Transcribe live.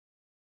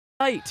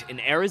night in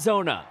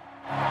Arizona.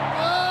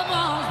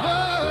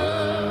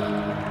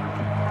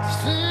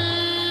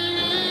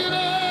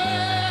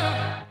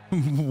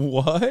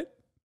 What?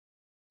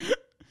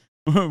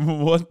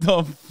 What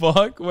the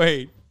fuck?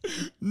 Wait.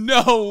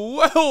 No.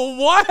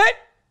 What?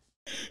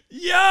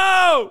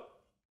 Yo!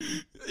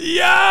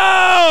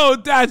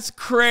 That's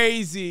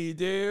crazy,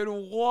 dude.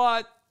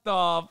 What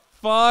the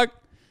fuck?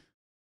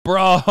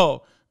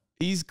 Bro,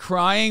 he's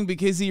crying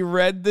because he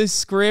read the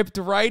script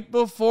right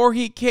before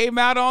he came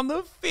out on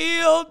the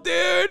field,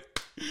 dude.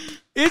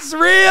 It's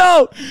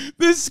real.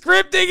 The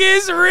scripting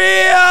is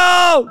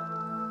real.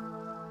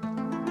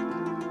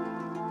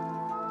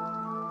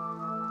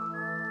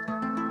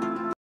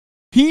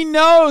 He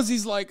knows.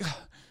 He's like,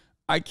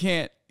 I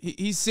can't.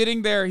 He's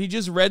sitting there. He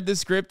just read the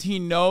script. He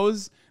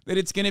knows that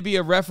it's going to be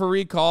a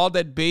referee call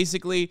that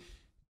basically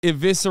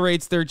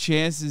eviscerates their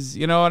chances.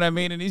 You know what I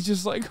mean? And he's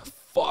just like,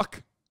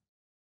 fuck.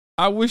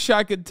 I wish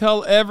I could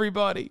tell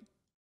everybody.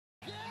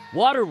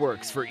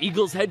 Waterworks for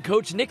Eagles head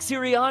coach Nick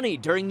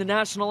Sirianni during the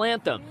national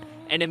anthem.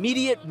 An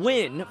immediate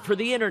win for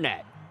the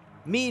internet.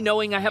 Me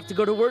knowing I have to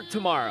go to work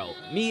tomorrow.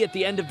 Me at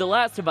the end of The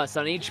Last of Us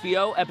on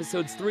HBO,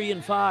 episodes 3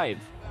 and 5.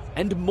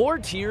 And more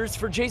tears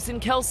for Jason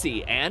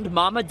Kelce and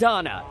Mama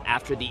Donna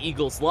after the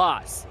Eagles'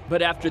 loss.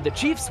 But after the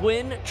Chiefs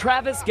win,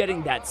 Travis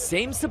getting that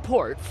same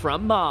support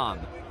from Mom.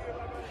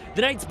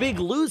 The night's big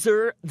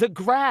loser, the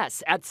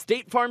grass at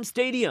State Farm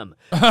Stadium.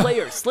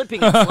 Players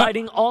slipping and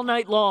sliding all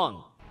night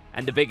long.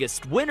 And the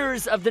biggest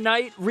winners of the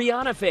night,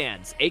 Rihanna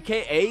fans,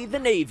 a.k.a. the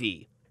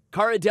Navy.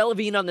 Cara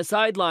Delevingne on the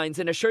sidelines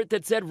in a shirt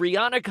that said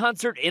Rihanna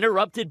concert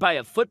interrupted by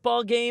a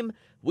football game.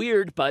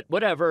 Weird, but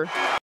whatever.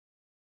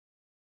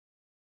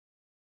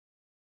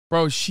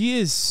 Bro, she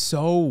is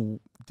so...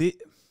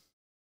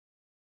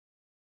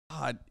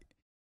 God.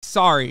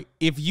 Sorry,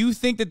 if you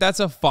think that that's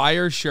a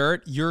fire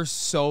shirt, you're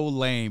so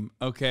lame,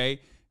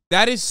 okay?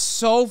 That is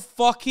so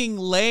fucking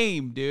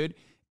lame, dude.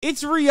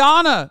 It's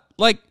Rihanna.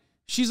 Like,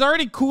 she's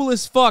already cool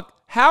as fuck.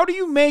 How do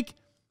you make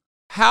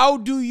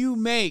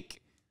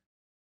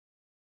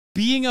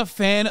being a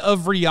fan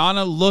of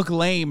Rihanna look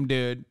lame,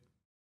 dude?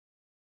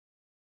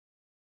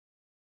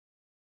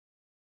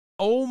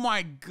 Oh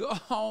my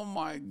God, oh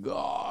my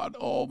God,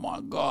 oh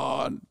my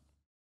God.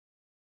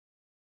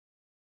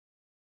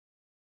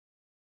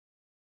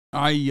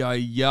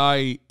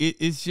 Ay.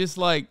 It's just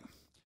like,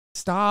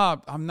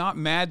 stop. I'm not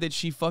mad that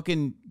she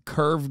fucking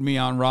curved me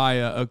on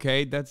Raya,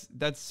 okay? That's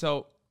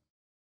so...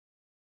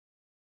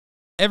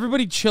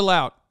 Everybody chill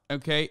out,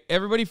 okay?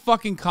 Everybody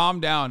fucking calm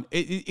down.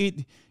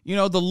 You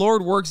know, the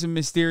Lord works in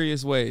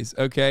mysterious ways,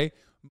 okay?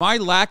 My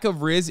lack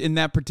of Riz in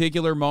that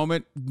particular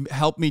moment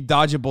helped me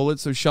dodge a bullet,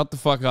 so shut the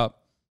fuck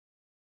up.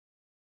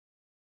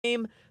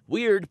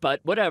 Weird,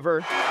 but whatever.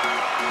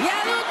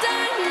 Yellow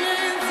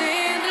diamonds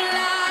in the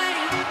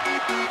light,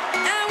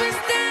 and we're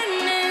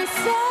standing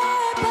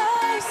side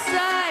by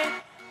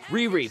side.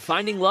 Riri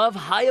finding love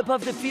high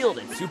above the field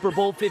at Super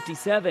Bowl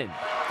 57.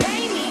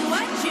 Pay me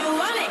what you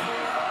wanted.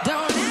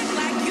 Don't act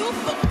like you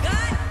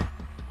forgot.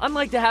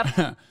 Unlike the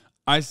half...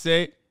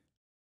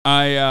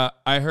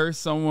 I heard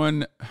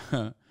someone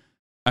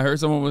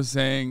was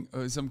saying,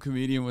 some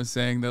comedian was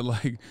saying that,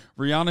 like,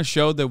 Rihanna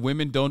showed that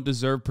women don't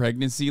deserve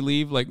pregnancy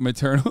leave, like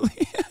maternal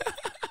leave.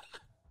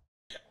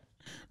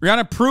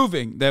 Rihanna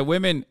proving that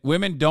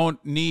women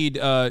don't need,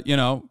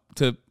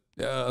 to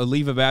a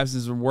leave of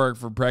absence from work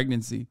for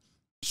pregnancy.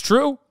 It's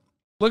true.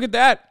 Look at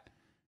that.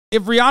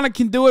 If Rihanna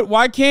can do it,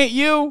 why can't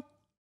you?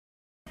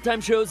 Time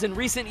shows in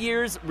recent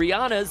years,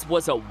 Rihanna's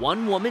was a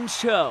one-woman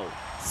show.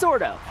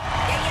 Sort of.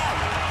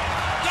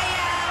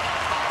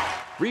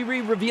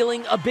 Riri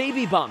revealing a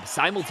baby bump,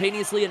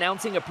 simultaneously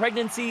announcing a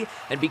pregnancy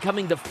and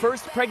becoming the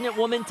first pregnant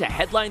woman to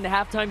headline the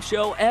halftime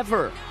show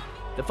ever.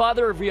 The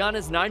father of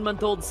Rihanna's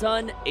 9-month-old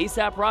son,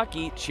 A$AP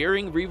Rocky,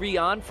 cheering Riri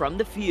on from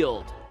the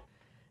field.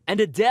 And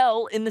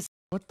Adele in the...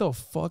 What the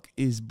fuck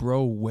is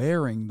bro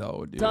wearing,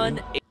 though, dude? Son...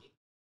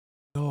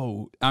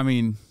 Oh, I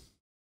mean...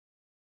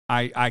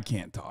 I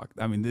can't talk.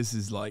 I mean, this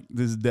is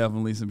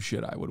definitely some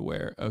shit I would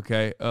wear,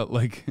 okay?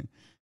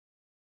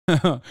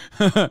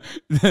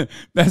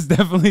 That's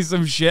definitely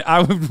some shit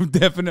I would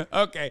definitely...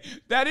 Okay,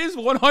 that is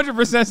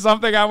 100%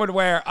 something I would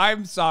wear.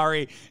 I'm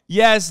sorry.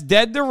 Yes,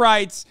 dead to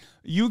rights.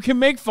 You can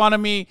make fun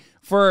of me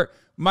for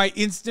my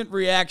instant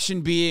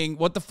reaction being,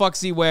 what the fuck's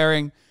he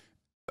wearing?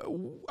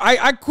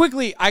 I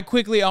quickly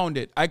owned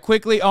it. I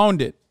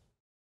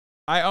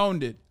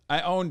owned it.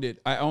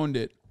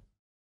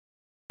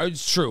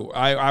 It's true.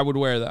 I would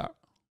wear that.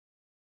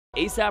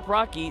 A$AP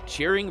Rocky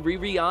cheering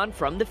Riri on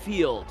from the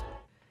field.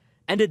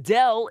 And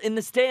Adele in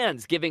the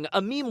stands giving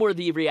a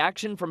meme-worthy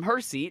reaction from her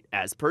seat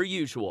as per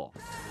usual.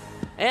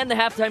 And the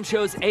halftime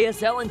show's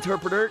ASL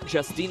interpreter,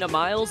 Justina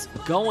Miles,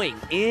 going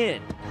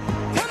in.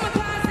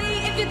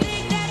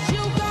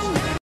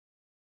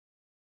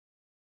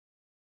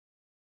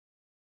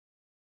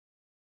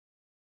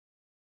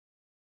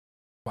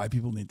 White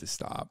people need to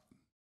stop.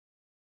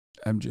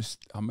 I'm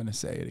going to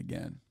say it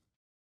again.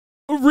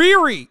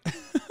 Riri!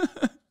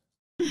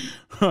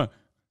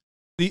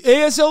 The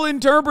ASL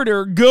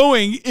interpreter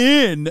going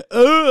in.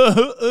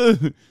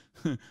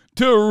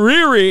 to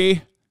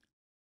Riri.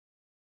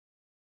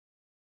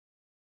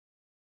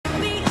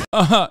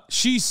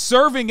 She's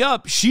serving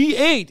up. She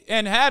ate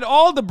and had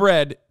all the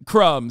bread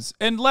crumbs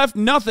and left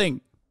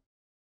nothing.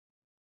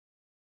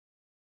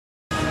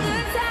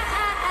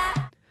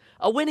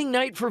 A winning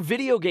night for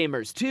video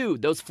gamers, too.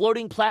 Those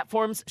floating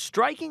platforms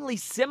strikingly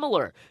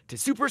similar to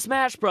Super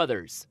Smash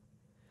Bros.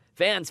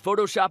 Fans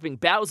photoshopping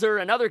Bowser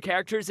and other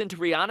characters into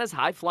Rihanna's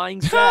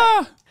high-flying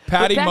set.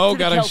 Patty Mo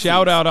got a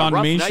shout-out on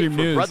mainstream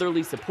news.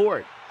 Brotherly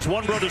support.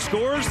 One brother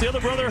scores, the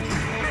other brother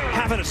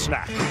having a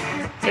snack.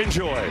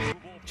 Enjoy.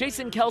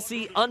 Jason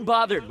Kelce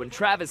unbothered when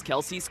Travis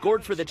Kelce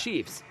scored for the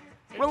Chiefs.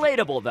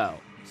 Relatable, though.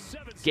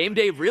 Game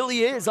day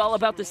really is all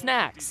about the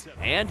snacks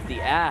and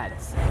the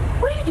ads.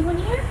 What are you doing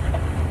here?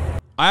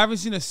 I haven't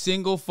seen a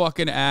single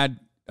fucking ad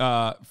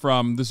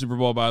from the Super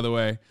Bowl, by the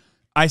way.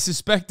 I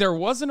suspect there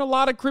wasn't a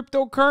lot of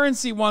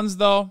cryptocurrency ones,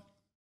 though.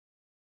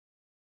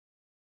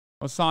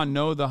 Hasan,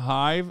 no, the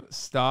Hive.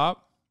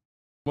 Stop.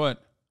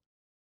 What?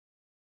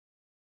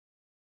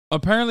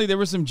 Apparently, there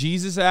were some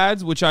Jesus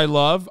ads, which I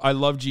love. I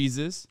love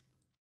Jesus.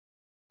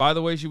 By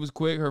the way, she was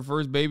quick. Her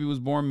first baby was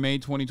born May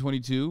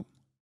 2022.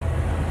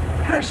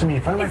 Is this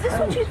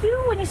what you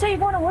do when you say you're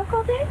going to work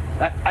all day?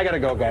 I gotta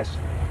go, guys.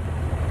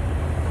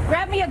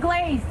 Grab me a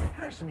glaze.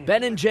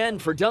 Ben and Jen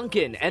for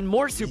Dunkin' and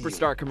more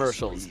superstar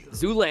commercials.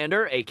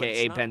 Zoolander,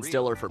 a.k.a. Ben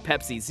Stiller for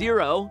Pepsi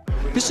Zero.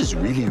 This is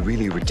really,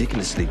 really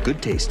ridiculously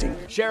good tasting.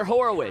 Cher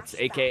Horowitz,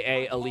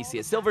 a.k.a. Alicia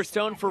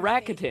Silverstone for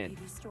Rakuten.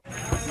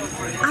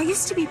 I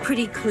used to be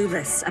pretty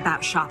clueless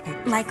about shopping.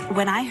 Like,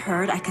 when I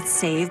heard I could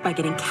save by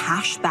getting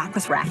cash back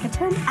with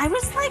Rakuten, I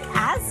was like,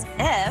 as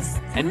if.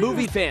 And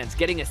movie fans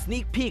getting a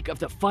sneak peek of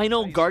the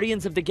final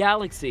Guardians of the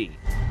Galaxy.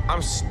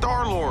 I'm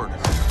Star-Lord.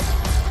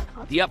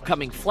 The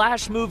upcoming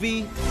Flash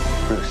movie.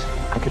 Bruce,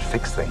 I could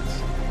fix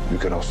things. You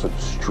could also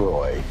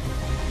destroy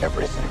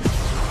everything.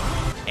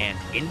 And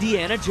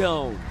Indiana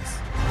Jones.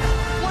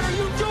 What are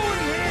you doing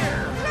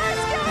here?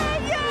 Let's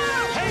get you!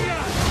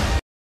 Hang on!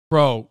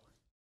 Bro,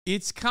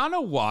 it's kind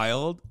of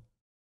wild,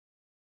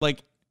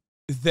 like,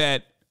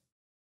 that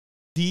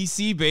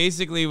DC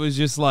basically was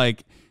just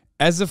like,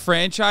 as a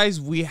franchise,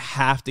 we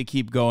have to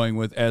keep going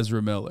with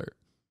Ezra Miller.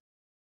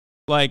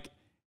 Like,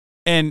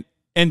 and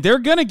they're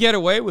going to get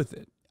away with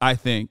it, I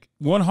think,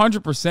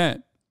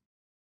 100%.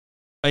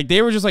 Like,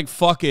 they were just like,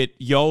 fuck it,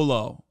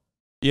 YOLO,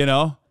 you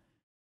know?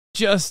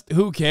 Just,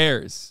 who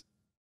cares,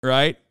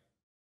 right?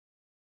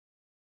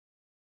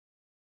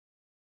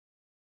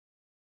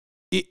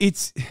 It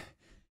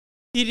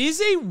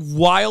is a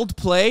wild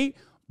play,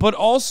 but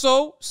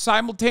also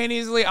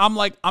simultaneously,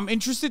 I'm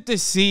interested to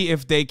see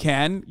if they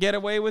can get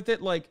away with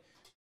it. Like,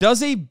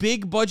 does a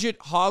big budget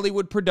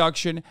Hollywood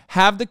production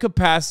have the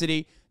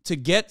capacity to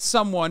get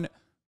someone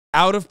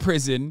out of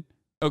prison,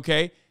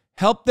 okay?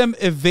 Help them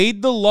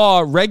evade the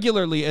law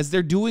regularly as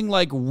they're doing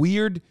like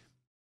weird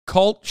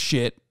cult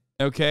shit,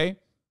 okay?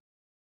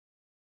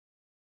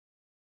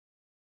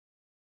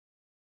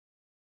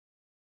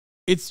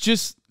 It's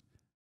just,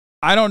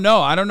 I don't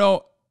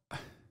know.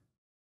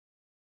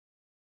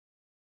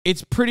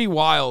 It's pretty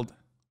wild.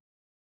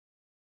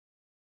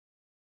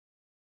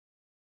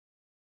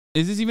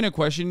 Is this even a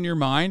question in your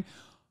mind?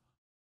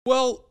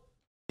 Well,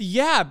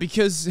 yeah,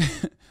 because,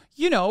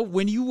 you know,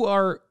 when you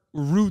are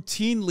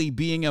routinely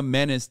being a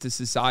menace to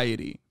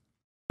society,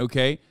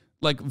 okay?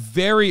 Like,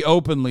 very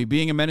openly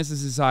being a menace to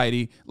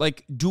society,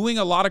 like doing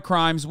a lot of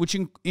crimes which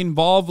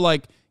involve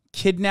like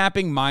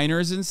kidnapping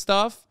minors and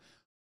stuff.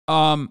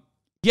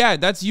 Yeah,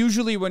 that's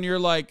usually when you're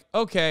like,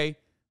 okay,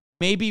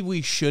 maybe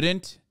we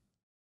shouldn't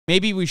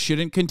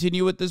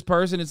continue with this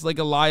person. It's like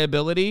a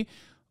liability.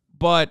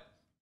 But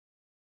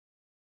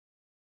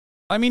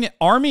I mean,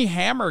 Army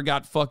Hammer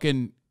got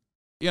fucking,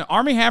 you know,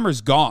 Army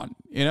Hammer's gone,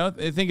 you know?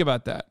 Think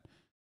about that.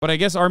 But I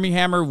guess Army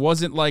Hammer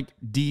wasn't like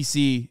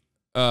DC,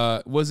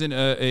 wasn't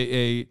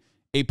a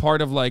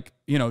part of like,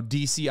 you know,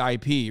 DC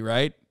IP,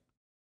 right?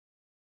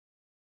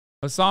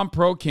 Hasan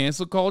pro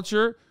cancel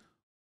culture.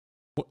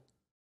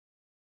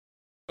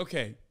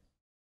 Okay.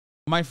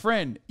 My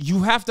friend,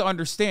 you have to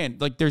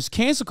understand, like, there's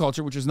cancel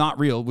culture, which is not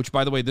real, which,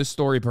 by the way, this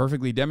story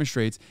perfectly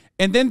demonstrates.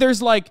 And then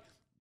there's like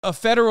a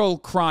federal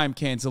crime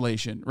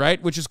cancellation,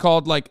 right? Which is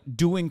called like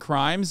doing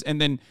crimes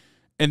and then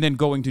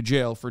going to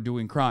jail for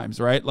doing crimes,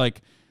 right?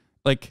 Like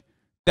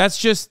that's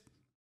just,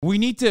 we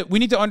need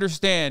to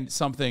understand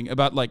something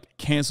about like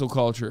cancel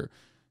culture.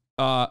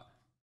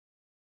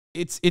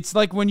 It's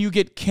like when you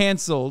get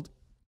canceled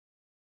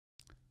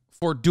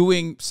for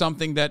doing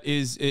something that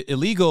is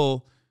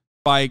illegal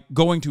by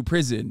going to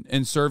prison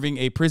and serving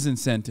a prison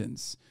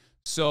sentence.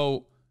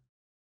 So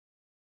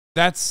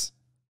there's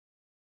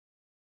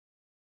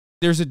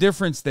a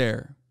difference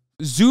there.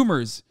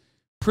 Zoomers,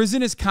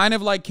 prison is kind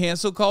of like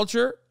cancel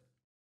culture.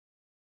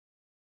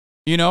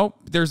 You know,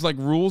 there's like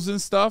rules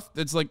and stuff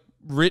that's like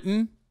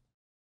written.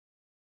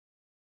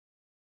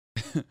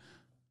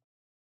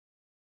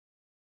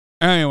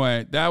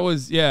 Anyway, that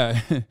was,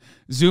 yeah.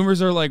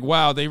 Zoomers are like,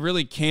 wow, they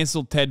really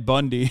canceled Ted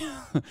Bundy.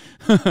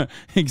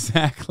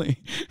 Exactly.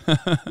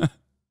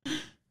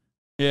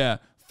 Yeah.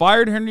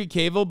 Fired Henry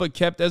Cavill, but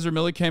kept Ezra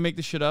Miller. Can't make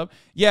this shit up.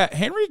 Yeah,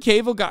 Henry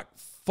Cavill got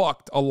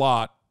fucked a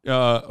lot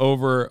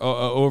over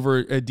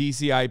a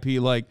DC IP.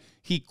 Like,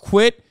 he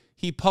quit.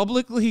 He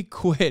publicly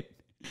quit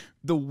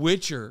The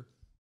Witcher.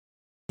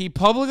 He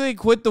publicly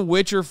quit the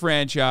Witcher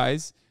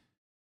franchise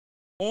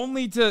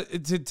only to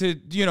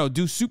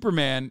do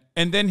Superman,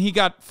 and then he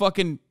got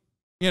fucking,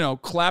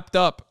 clapped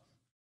up.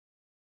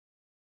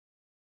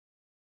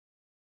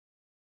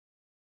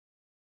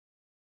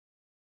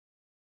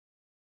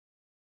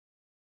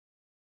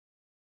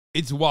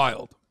 It's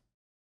wild.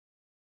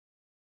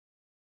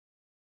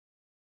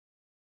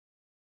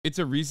 It's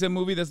a reset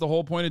movie. That's the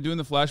whole point of doing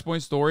the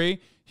Flashpoint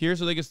story here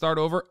so they can start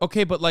over.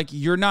 Okay, but like,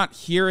 you're not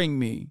hearing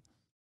me.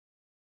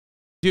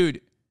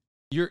 Dude,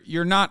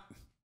 you're not,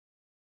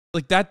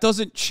 like, that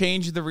doesn't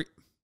change the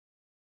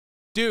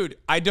dude,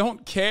 I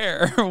don't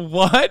care.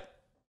 What?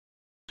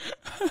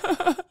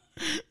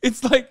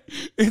 It's like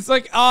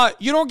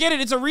you don't get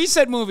it. It's a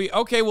reset movie.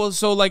 Okay, well,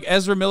 so like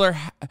Ezra Miller,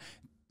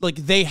 like,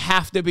 they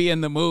have to be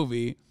in the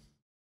movie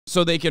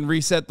so they can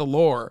reset the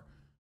lore.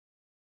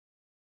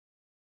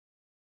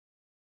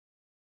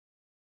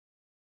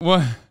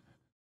 What?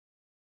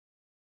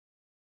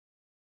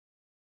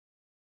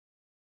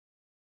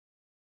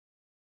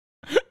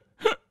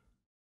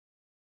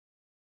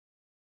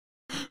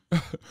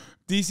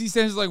 DC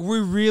stands like, we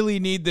really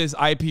need this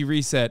IP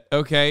reset.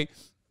 Okay,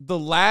 the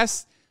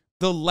last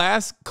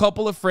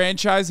couple of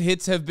franchise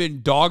hits have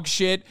been dog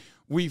shit.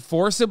 We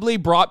forcibly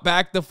brought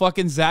back the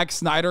fucking Zack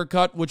Snyder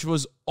cut, which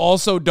was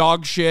also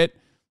dog shit.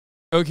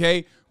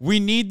 Okay, we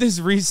need this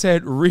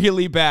reset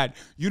really bad.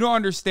 You don't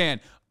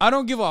understand. I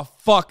don't give a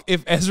fuck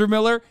if Ezra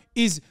Miller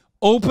is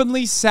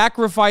openly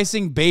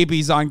sacrificing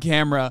babies on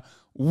camera.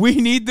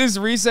 We need this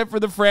reset for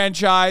the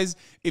franchise.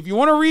 If you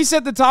want to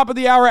reset the top of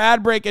the hour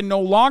ad break and no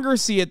longer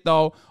see it,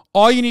 though,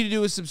 all you need to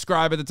do is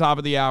subscribe at the top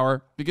of the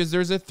hour because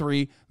there's a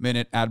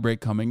 3-minute ad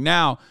break coming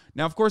now.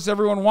 Now, of course,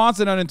 everyone wants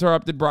an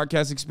uninterrupted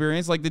broadcast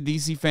experience like the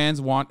DC fans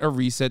want a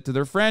reset to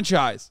their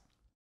franchise.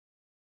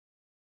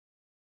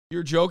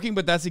 You're joking,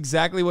 but that's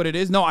exactly what it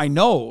is. No, I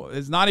know.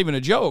 It's not even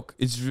a joke.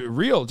 It's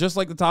real, just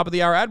like the top of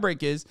the hour ad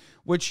break is,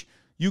 which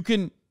you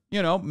can,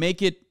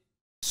 make it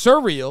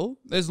surreal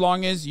as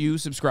long as you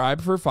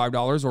subscribe for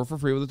 $5 or for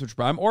free with a Twitch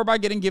Prime or by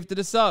getting gifted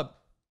a sub.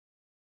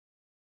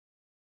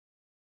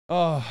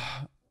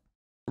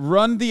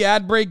 Run the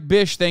ad break,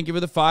 Bish. Thank you for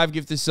the 5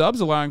 gifted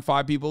subs, allowing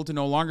 5 people to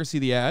no longer see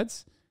the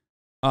ads.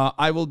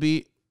 I will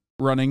be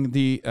running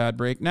the ad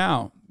break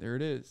now. There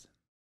it is.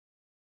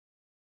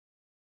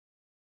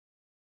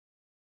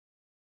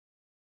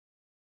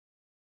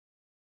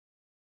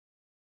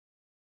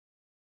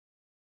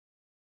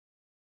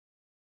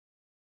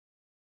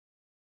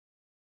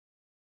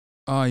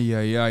 Oh,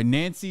 yeah.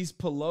 Nancy's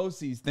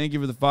Pelosi's. Thank you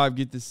for the 5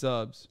 get the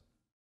subs.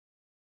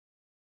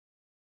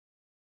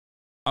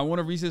 I want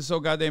to reset so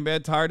goddamn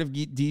bad. Tired of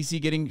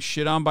DC getting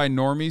shit on by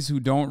normies who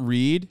don't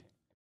read.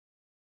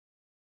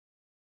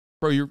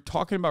 Bro, you're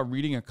talking about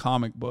reading a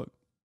comic book.